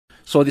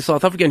So the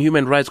South African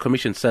Human Rights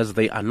Commission says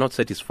they are not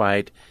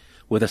satisfied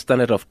with the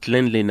standard of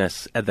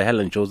cleanliness at the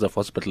Helen Joseph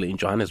Hospital in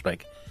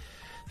Johannesburg.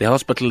 The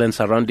hospital and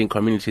surrounding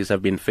communities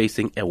have been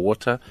facing a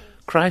water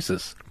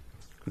crisis.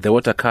 The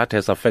water cut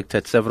has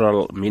affected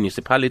several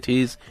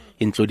municipalities,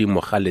 including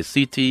Mogale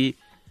City,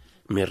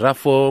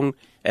 Merafong,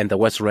 and the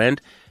West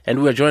Rand.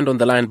 And we are joined on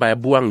the line by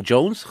Buang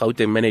Jones,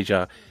 Gauteng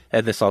Manager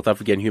at the South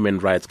African Human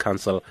Rights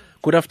Council.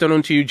 Good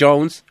afternoon to you,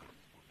 Jones.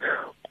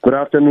 Good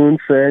afternoon,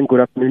 sir, and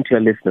good afternoon to your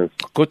listeners.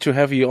 Good to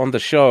have you on the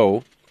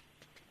show.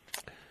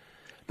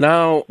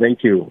 Now,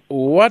 thank you.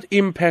 What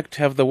impact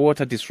have the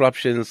water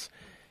disruptions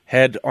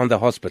had on the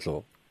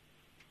hospital?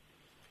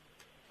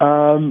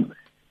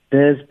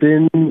 There's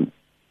been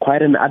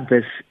quite an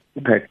adverse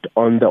impact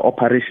on the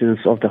operations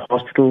of the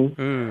hospital.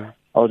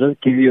 I'll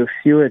just give you a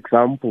few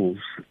examples.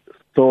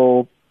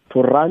 So,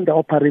 to run the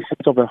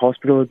operations of the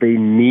hospital, they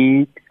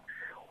need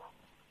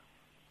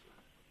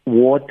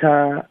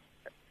water,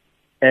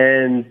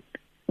 and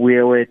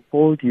we were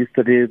told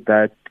yesterday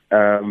that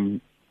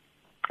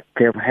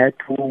they have had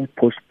to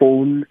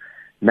postpone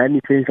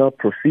non-essential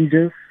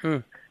procedures.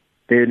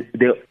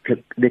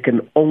 They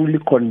can only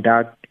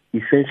conduct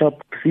essential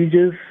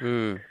procedures.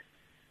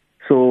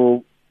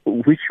 So,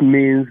 which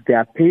means there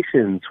are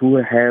patients who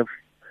have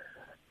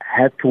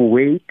had to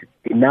wait.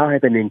 They now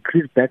have an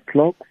increased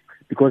backlog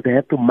because they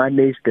have to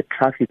manage the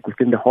traffic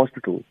within the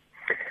hospital.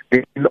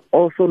 They can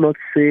also not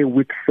say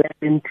with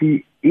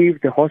certainty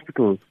if the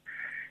hospital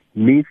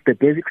meets the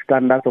basic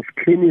standards of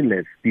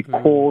cleanliness,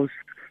 because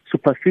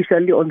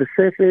superficially on the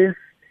surface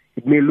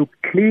it may look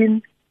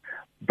clean,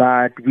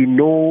 but we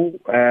know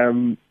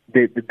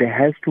there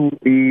has to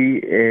be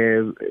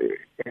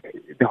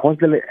the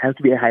hospital has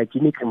to be a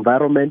hygienic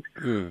environment,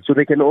 so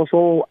they can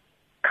also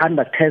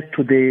conduct tests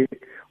to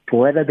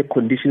whether the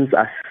conditions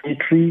are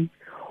sanitary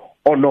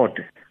or not.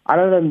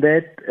 Other than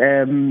that,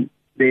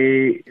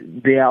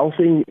 they are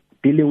also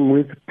dealing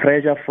with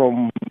pressure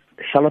from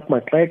Charlotte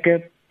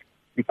Maxeke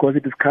because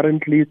it is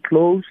currently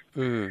closed.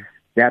 There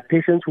are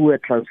patients who are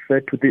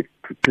transferred to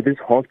this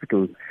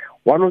hospital.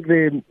 One of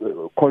the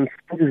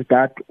concerns is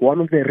that one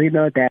of the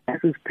renal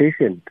dialysis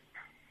patients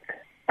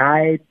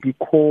died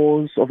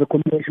because of a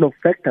combination of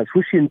factors,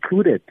 which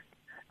included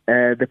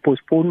the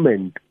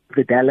postponement of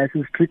the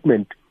dialysis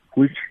treatment,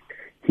 which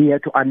he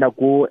had to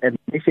undergo, and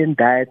the patient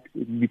died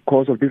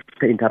because of these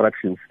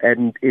interruptions.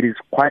 And it is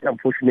quite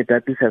unfortunate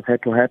that this has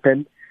had to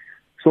happen.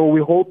 So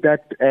we hope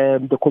that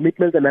the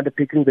commitments and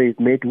undertakings that is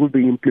made will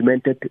be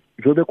implemented.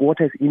 Joburg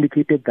Water has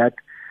indicated that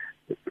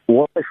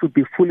water should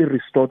be fully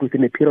restored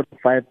within a period of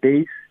 5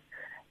 days,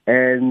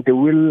 and they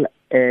will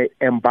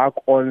embark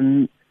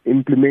on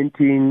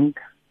implementing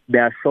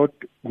their short,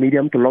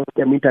 medium to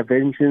long-term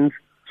interventions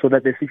so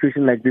that a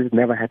situation like this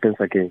never happens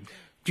again.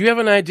 Do you have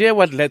an idea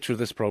what led to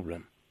this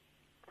problem?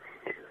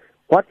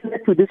 What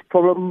led to this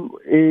problem,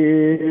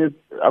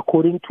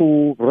 according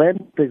to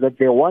REN, is that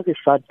there was a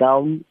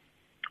shutdown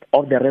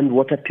of the REN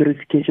water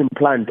purification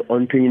plant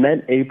on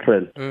 29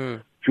 April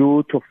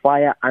due to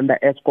fire under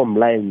Eskom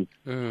lines.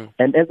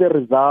 And as a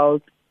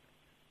result,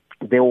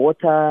 the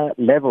water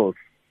levels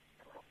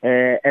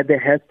at the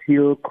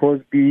Hatfield,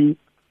 Crosby,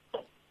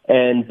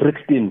 and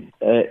Brixton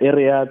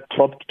area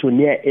dropped to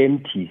near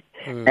empty.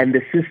 And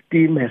the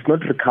system has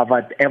not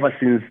recovered ever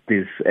since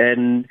this.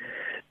 And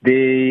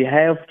they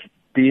have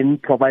been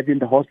providing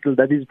the hospital,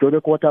 that is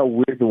Joburg Water,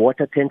 with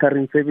water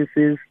tankering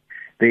services.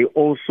 They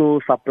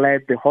also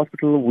supplied the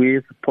hospital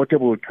with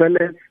portable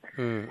toilets,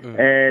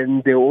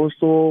 and they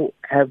also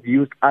have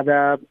used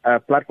other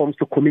platforms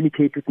to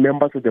communicate with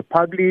members of the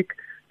public,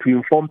 to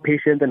inform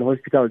patients and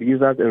hospital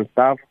users and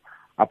staff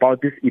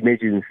about this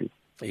emergency.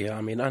 Yeah,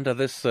 I mean, under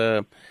this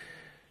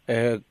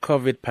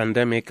COVID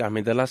pandemic, I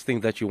mean, the last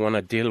thing that you want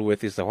to deal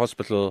with is a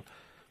hospital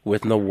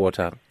with no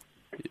water.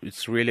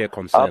 It's really a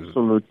concern.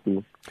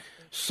 Absolutely.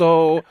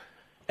 So,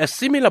 a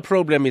similar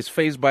problem is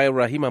faced by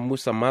Rahima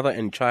Musa Mother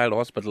and Child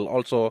Hospital,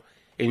 also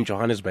in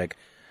Johannesburg.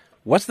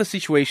 What's the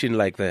situation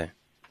like there?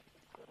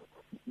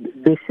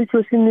 The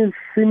situation is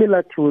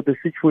similar to the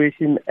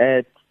situation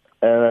at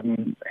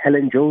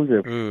Helen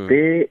Joseph.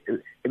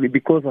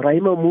 Because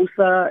Rahima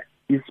Musa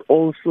is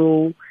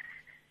also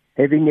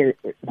having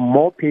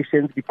more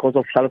patients because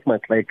of Charlotte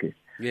Maxeke.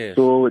 Yes.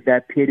 So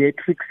their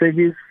pediatric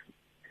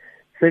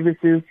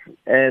services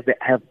they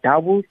have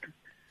doubled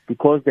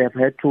because they have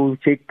had to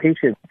take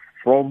patients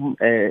from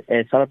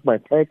Charlotte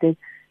Maxeke.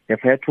 They've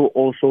had to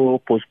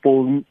also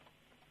postpone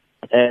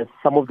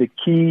some of the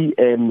key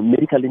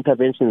medical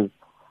interventions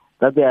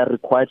that they are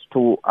required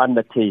to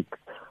undertake.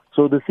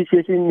 So the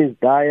situation is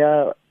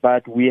dire,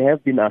 but we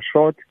have been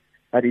assured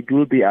that it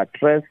will be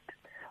addressed.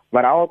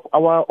 But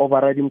our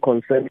overriding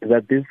concern is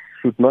that this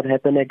should not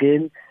happen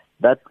again,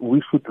 that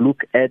we should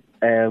look at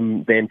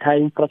the entire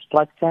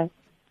infrastructure.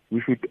 We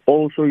should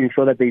also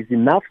ensure that there is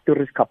enough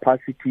storage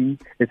capacity,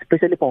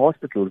 especially for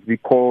hospitals,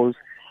 because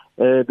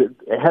the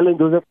Helen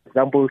Joseph, for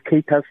example,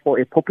 caters for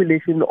a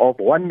population of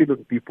 1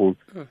 million people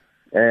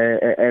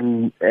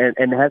and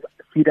has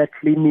feeder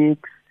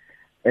clinics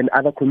and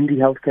other community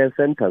healthcare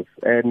centers.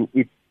 And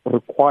it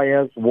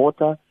requires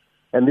water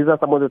And these are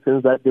some of the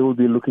things that they will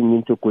be looking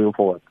into going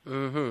forward.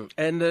 Mm-hmm.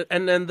 And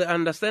I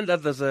understand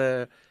that there's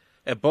a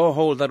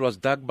borehole that was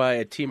dug by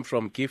a team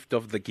from Gift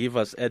of the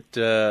Givers at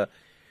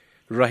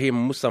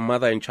Rahim Musa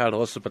Mother and Child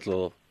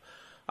Hospital.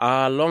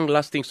 Are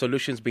long-lasting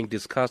solutions being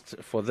discussed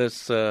for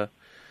this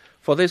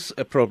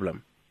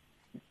problem?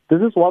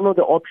 This is one of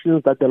the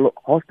options that the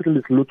hospital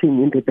is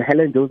looking into. The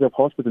Helen Joseph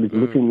Hospital is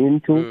looking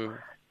into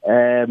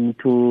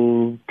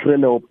to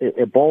drill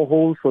a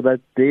borehole so that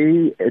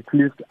they at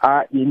least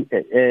are in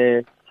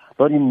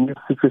not in the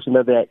situation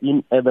that they are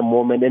in at the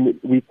moment. And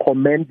we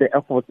commend the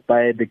efforts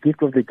by the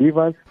Gift of the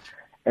Givers,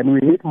 and we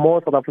need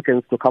more South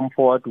Africans to come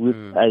forward with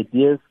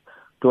ideas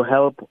to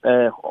help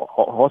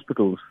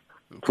hospitals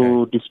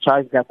to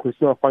discharge their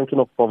constitutional function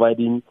of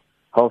providing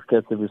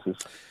healthcare services.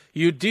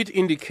 You did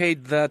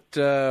indicate that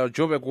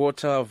Joburg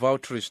Water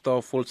vowed to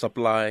restore full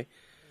supply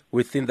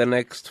within the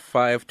next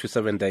 5 to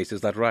 7 days.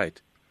 Is that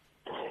right?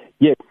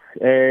 Yes.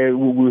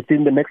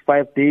 Within the next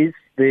 5 days,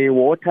 the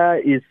water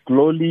is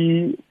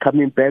slowly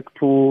coming back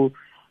to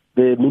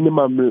the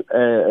minimum.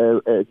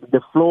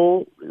 The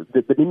flow,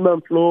 the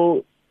minimum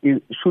flow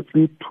should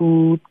be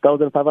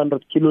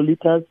 2,500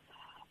 kiloliters,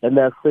 and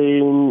they're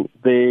saying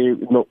the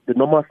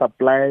normal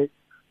supply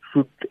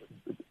should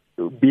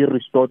be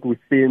restored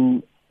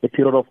within a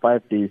period of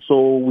 5 days.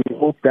 So we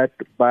hope that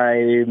by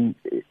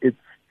it's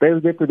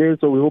Thursday today,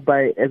 so we hope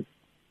by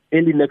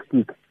early next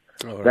week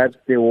that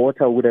the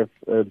water would have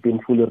been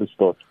fully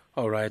restored.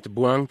 All right,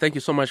 Buang, thank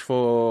you so much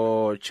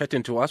for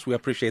chatting to us. We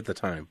appreciate the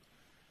time.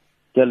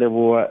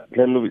 Buang,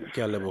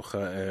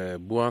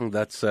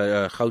 that's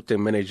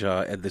Gauteng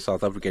Manager at the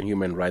South African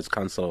Human Rights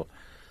Council,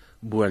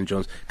 Buang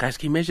Jones. Guys,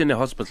 can you imagine a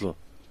hospital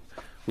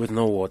with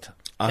no water?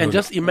 And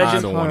just imagine,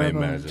 I don't want to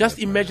imagine. Just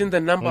imagine the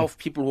number of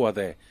people who are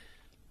there.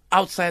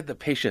 Outside the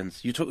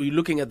patients, you're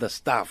looking at the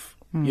staff,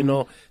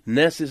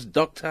 nurses,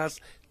 doctors,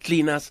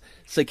 cleaners,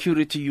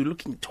 security, you're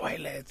looking at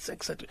toilets,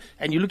 etc.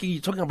 And you're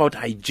talking about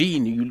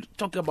hygiene, you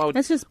talk about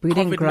that's just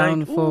breeding COVID-19.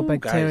 Ground for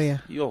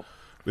bacteria. Guys,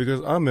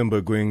 because I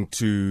remember going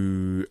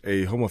to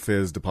a Home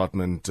Affairs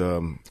Department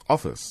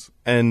office,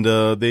 and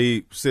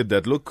they said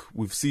that, look,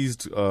 we've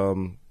seized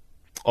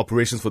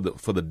operations for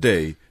the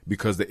day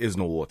because there is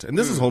no water. And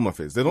this is Home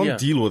Affairs. They don't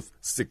deal with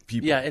sick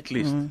people. Yeah, at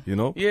least.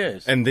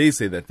 Yes. And they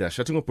say that they're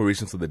shutting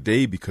operations for the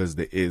day because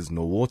there is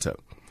no water.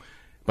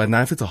 But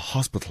now if it's a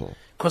hospital.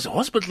 Because a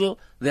hospital,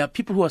 there are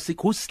people who are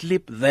sick who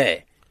sleep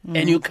there.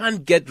 And you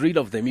can't get rid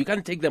of them. You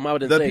can't take them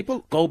out and say,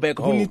 people go back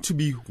home. Who need to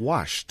be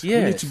washed. Yes.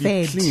 Who need to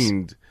be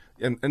cleaned.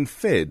 And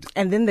fed.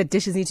 And then the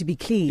dishes need to be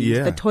cleaned.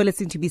 Yeah. The toilets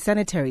need to be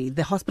sanitary.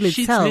 The hospital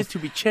Sheets itself need to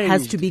be changed.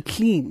 has to be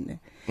clean.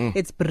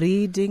 It's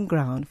breeding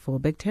ground for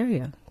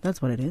bacteria.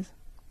 That's what it is.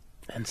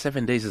 And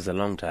 7 days is a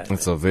long time.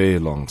 It's a very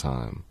long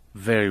time.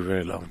 Very,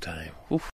 very long time. Oof.